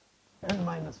n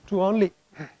minus 2 only.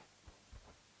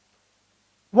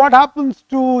 What happens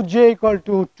to j equal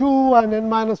to 2 and n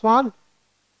minus 1?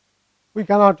 We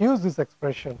cannot use this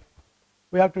expression.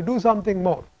 We have to do something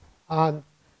more, and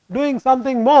doing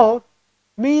something more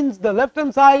means the left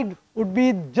hand side would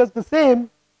be just the same.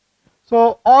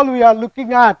 So, all we are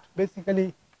looking at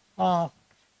basically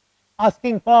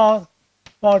asking for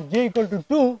j equal to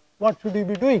 2, what should we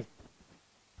be doing?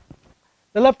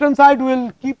 The left hand side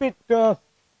will keep it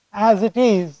as it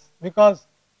is, because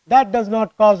that does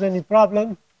not cause any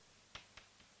problem.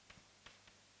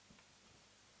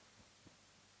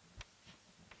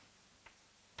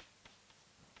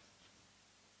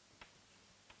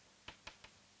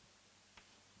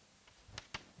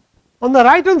 On the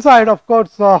right hand side, of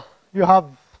course, you have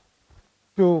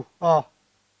to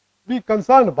be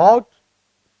concerned about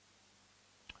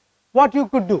what you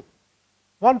could do.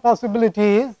 One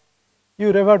possibility is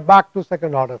you revert back to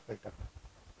second order filter.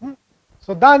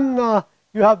 So, then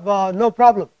you have no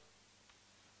problem.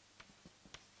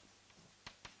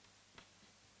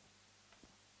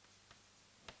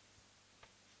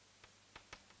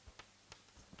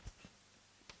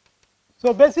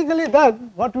 So, basically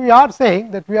then what we are saying,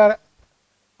 that we are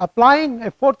applying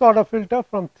a fourth order filter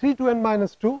from 3 to n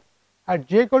minus 2 at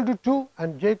j equal to 2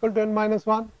 and j equal to n minus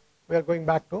 1, we are going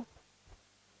back to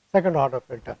second order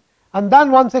filter. And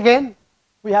then once again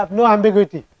we have no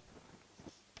ambiguity.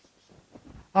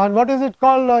 And what is it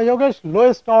called, Yogesh?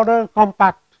 Lowest order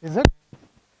compact, is it?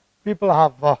 People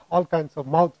have all kinds of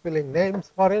mouth filling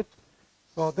names for it.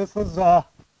 So, this is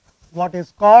what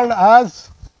is called as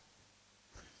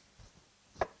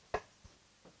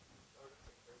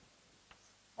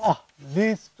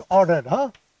least ordered,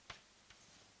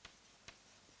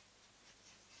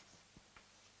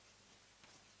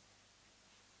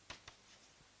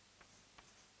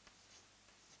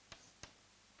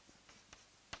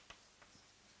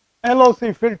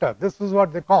 LOC filter, this is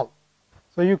what they call.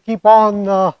 So, you keep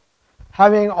on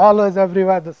having always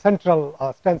everywhere the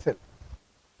central stencil.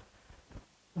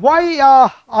 Why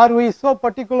are we so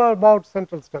particular about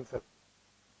central stencil?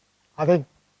 I think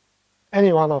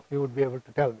any one of you would be able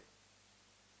to tell me.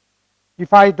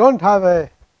 If I do not have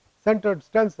a centered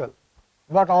stencil,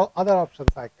 what other options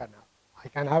I can have? I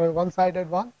can have a one sided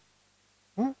one.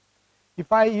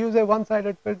 If I use a one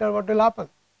sided filter, what will happen?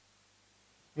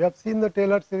 You have seen the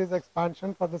Taylor series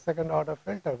expansion for the second order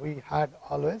filter. We had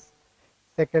always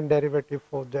second derivative,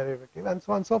 fourth derivative, and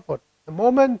so on and so forth. The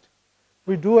moment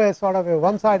we do a sort of a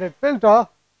one sided filter,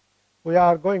 we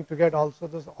are going to get also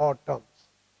those odd terms.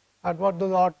 And what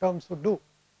those odd terms would do?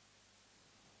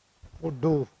 Would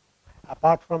do,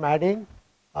 apart from adding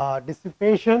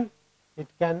dissipation, it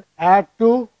can add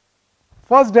to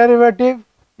first derivative.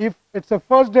 If it is a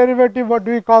first derivative, what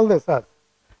do we call this as?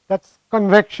 That is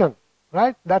convection,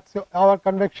 right? That is our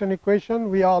convection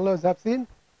equation. We always have seen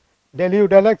del u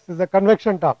del x is a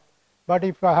convection term. But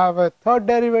if I have a third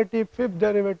derivative, fifth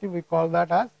derivative, we call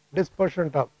that as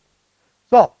dispersion term.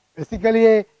 So, basically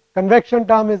a convection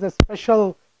term is a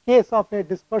special case of a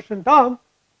dispersion term,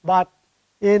 but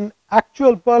in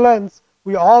actual parlance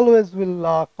we always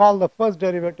will call the first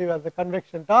derivative as a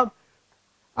convection term,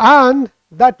 and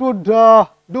that would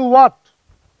do what?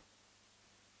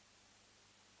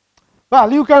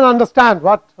 Well, you can understand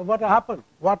what happened,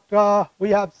 what we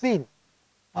have seen.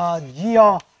 G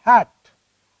of hat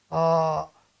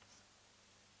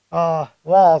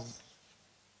was,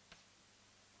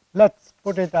 let us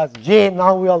put it as J.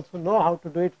 Now, we also know how to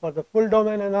do it for the full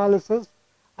domain analysis,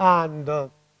 and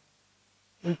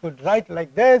we could write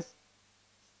like this.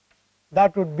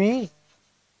 That would be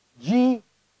G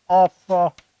of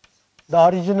the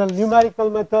original numerical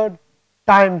method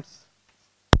times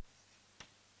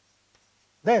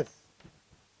this.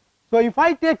 So, if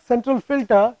I take central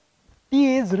filter,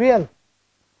 T is real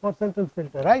for central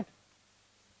filter, right.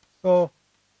 So,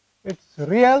 it is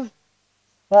real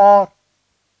for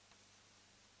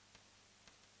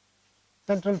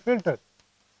central filter,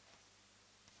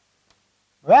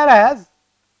 whereas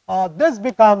this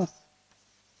becomes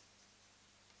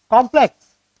complex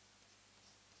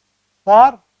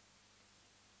for,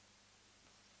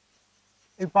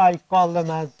 if I call them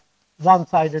as one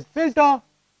sided filter,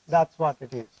 that is what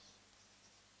it is.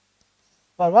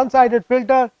 For one sided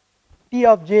filter, T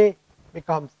of j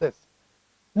becomes this.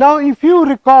 Now, if you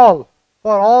recall,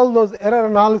 for all those error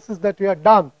analysis that we have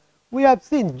done, we have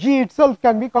seen G itself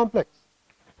can be complex,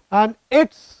 and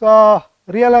its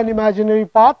real and imaginary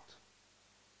part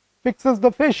fixes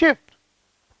the phase shift,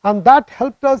 and that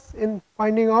helped us in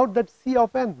finding out that C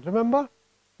of n, remember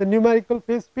the numerical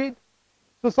phase speed.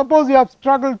 So, suppose you have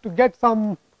struggled to get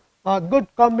some good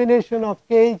combination of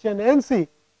kh and nc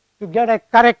to get a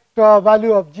correct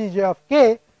value of gj of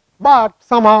k, but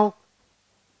somehow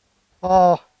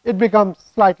it becomes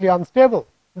slightly unstable.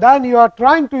 Then you are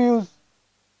trying to use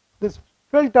this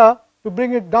filter to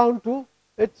bring it down to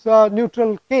its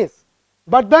neutral case.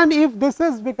 But then if this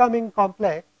is becoming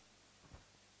complex,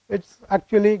 it's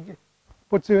actually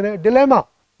puts you in a dilemma,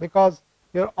 because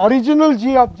your original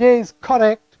g of j is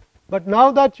correct, but now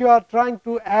that you are trying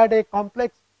to add a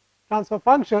complex transfer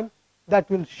function, that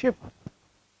will shift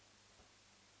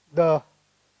the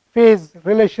phase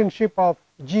relationship of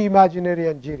g imaginary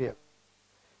and g real.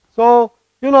 So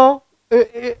you know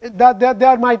that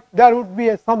there would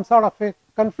be some sort of a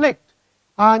conflict,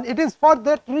 and it is for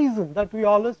that reason that we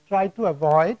always try to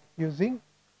avoid using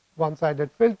one sided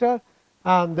filter,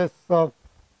 and this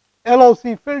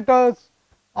LOC filters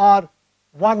are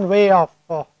one way of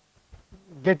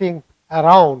getting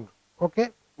around, okay,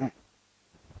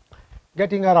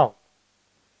 getting around.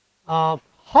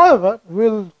 However, we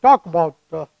will talk about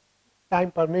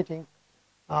time permitting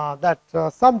that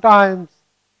sometimes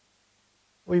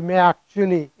we may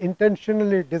actually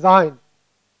intentionally design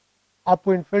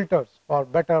upwind filters for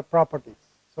better properties.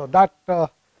 So that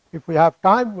if we have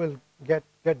time, we will get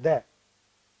there.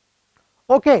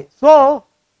 Okay, so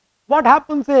what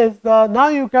happens is now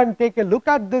you can take a look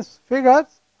at these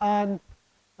figures, and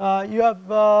you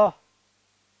have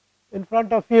in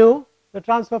front of you the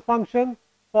transfer function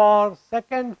for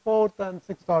second, fourth and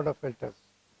sixth order filters,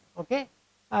 okay,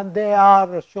 and they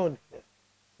are shown here.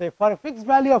 Say for a fixed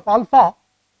value of alpha,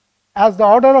 as the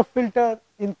order of filter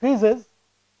increases,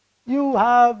 you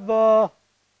have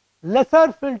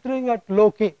lesser filtering at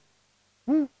low k,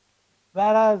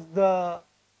 whereas the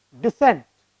descent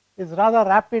is rather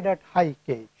rapid at high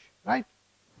kh, right.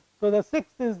 So the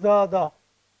sixth is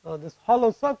this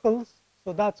hollow circles.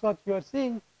 So that's what you are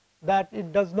seeing, that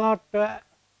it does not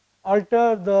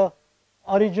alter the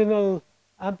original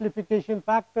amplification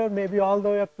factor, maybe all the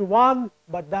way up to 1,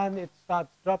 but then it starts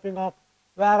dropping off,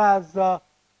 whereas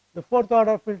the fourth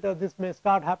order filter, this may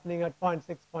start happening at 0.6,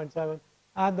 0.7,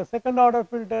 and the second order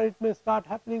filter, it may start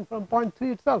happening from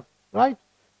 0.3 itself, right.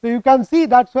 So you can see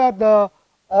that's where the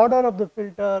order of the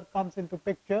filter comes into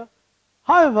picture.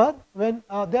 However, when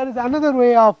there is another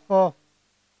way of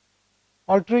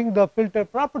altering the filter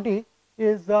property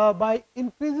is by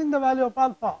increasing the value of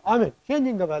alpha, I mean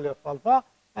changing the value of alpha,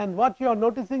 and what you are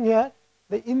noticing here,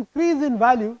 the increase in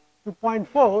value to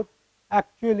 0.4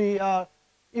 actually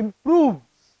improves.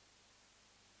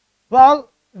 Well,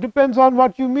 depends on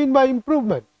what you mean by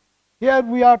improvement. Here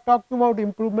we are talking about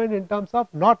improvement in terms of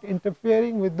not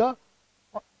interfering with the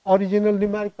original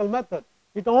numerical method.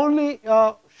 It only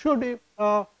should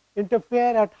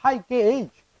interfere at high kh.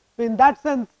 So in that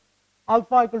sense,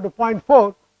 alpha equal to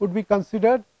 0.4 would be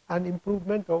considered an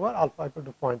improvement over alpha equal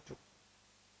to 0.2.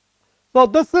 So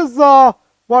this is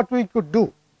what we could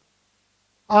do.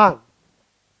 And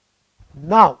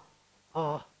now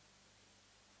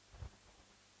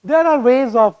there are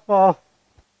ways of,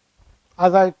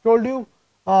 as I told you,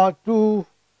 to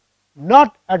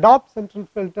not adopt central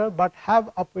filter, but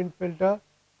have upwind filter,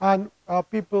 and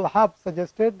people have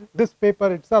suggested, this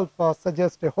paper itself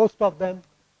suggests a host of them.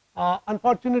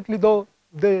 Unfortunately though,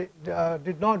 they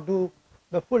did not do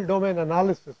the full domain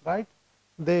analysis, right.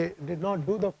 They did not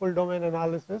do the full domain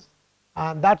analysis,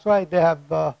 and that is why they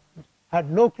have had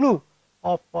no clue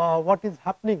of what is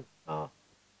happening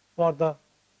for the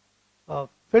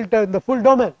filter in the full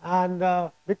domain.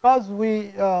 And because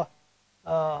we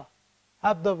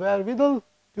have the wherewithal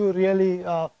to really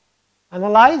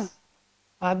analyze,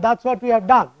 and that is what we have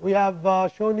done. We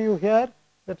have shown you here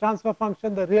the transfer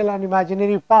function, the real and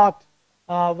imaginary part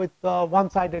with one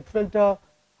sided filter,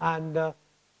 and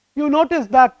you notice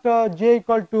that j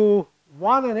equal to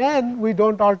 1 and n, we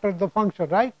do not alter the function,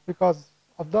 right, because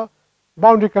of the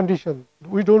boundary condition,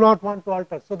 we do not want to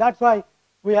alter. So that is why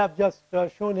we have just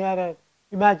shown here an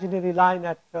imaginary line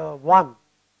at 1.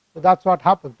 So that is what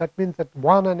happens. That means at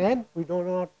 1 and n we do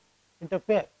not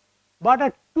interfere, but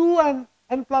at 2 and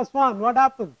n plus 1, what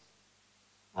happens?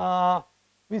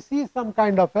 We see some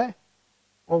kind of a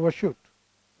overshoot.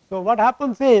 So what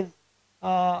happens is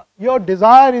your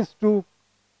desire is to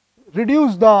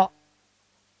reduce the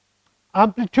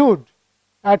amplitude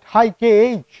at high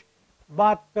kh,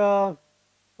 but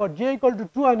for j equal to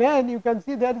 2 and n, you can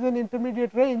see there is an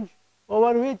intermediate range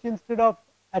over which, instead of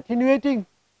attenuating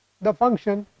the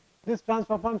function, this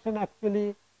transfer function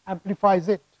actually amplifies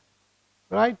it,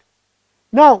 right.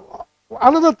 Now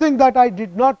another thing that I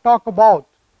did not talk about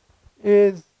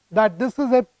is that this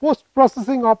is a post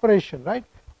processing operation, right.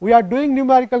 We are doing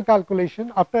numerical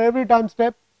calculation. After every time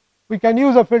step we can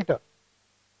use a filter.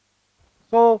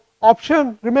 So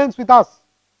option remains with us.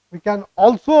 We can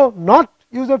also not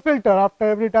use a filter after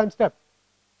every time step.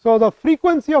 So, the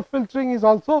frequency of filtering is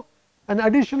also an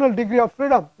additional degree of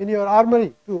freedom in your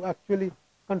armory to actually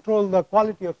control the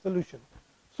quality of solution.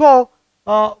 So,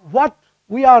 what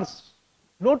we are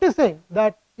noticing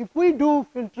that if we do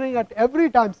filtering at every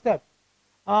time step,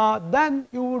 then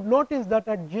you would notice that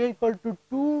at j equal to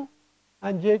 2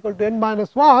 and j equal to n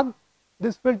minus 1,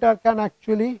 this filter can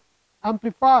actually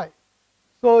amplify.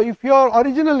 So, if your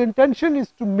original intention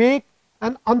is to make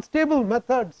an unstable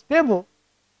method stable,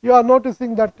 you are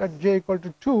noticing that at j equal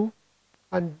to 2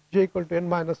 and j equal to n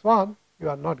minus 1, you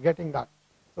are not getting that.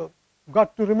 So,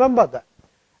 got to remember that,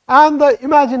 and the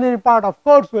imaginary part of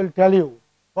course will tell you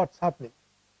what is happening.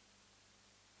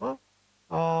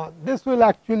 This will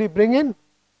actually bring in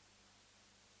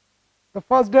the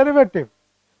first derivative,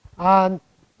 and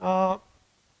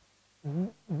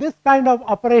this kind of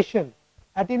operation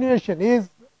attenuation is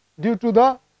due to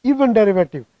the even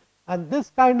derivative, and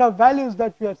this kind of values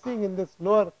that you are seeing in this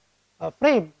lower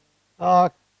frame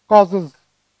causes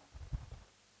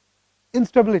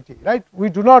instability, right. We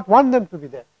do not want them to be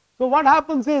there. So, what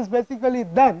happens is basically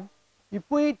then if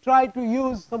we try to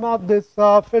use some of this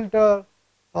filter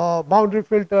boundary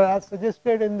filter as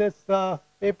suggested in this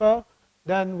paper,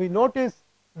 then we notice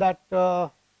that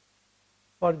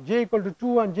for j equal to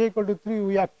 2 and j equal to 3,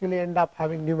 we actually end up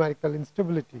having numerical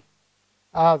instability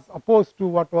as opposed to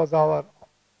what was our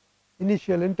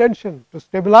initial intention to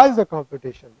stabilize the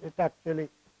computation. It actually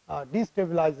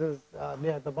destabilizes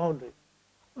near the boundary,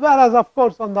 whereas of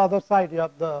course on the other side you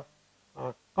have the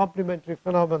complementary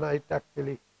phenomena, it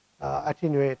actually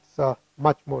attenuates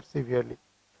much more severely.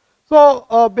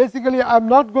 So, basically I am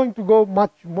not going to go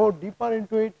much more deeper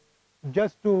into it,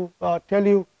 just to tell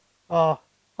you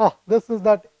this is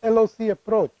that LOC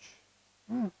approach,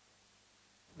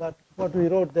 that what we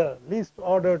wrote there, least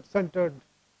ordered centered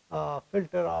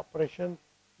filter operation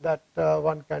that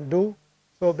one can do.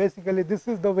 So, basically this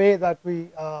is the way that we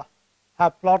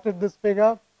have plotted this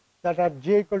figure, that at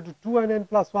j equal to 2 and n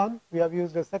plus 1 we have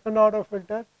used a second order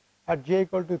filter, at j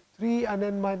equal to 3 and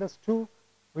n minus 2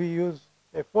 we use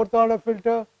a fourth order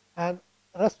filter, and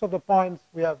rest of the points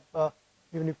we have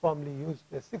uniformly used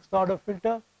a sixth order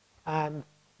filter, and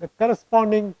the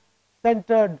corresponding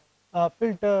centered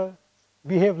filter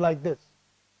behave like this.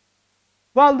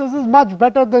 Well, this is much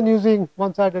better than using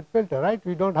one sided filter, right.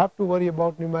 We do not have to worry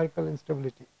about numerical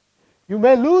instability. You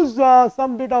may lose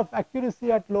some bit of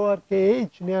accuracy at lower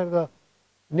kh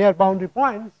near boundary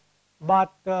points,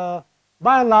 but by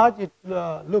and large it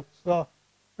looks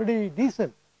pretty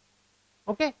decent.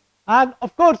 Okay. And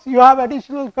of course, you have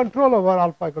additional control over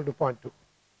alpha equal to 0.2.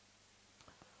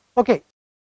 Okay.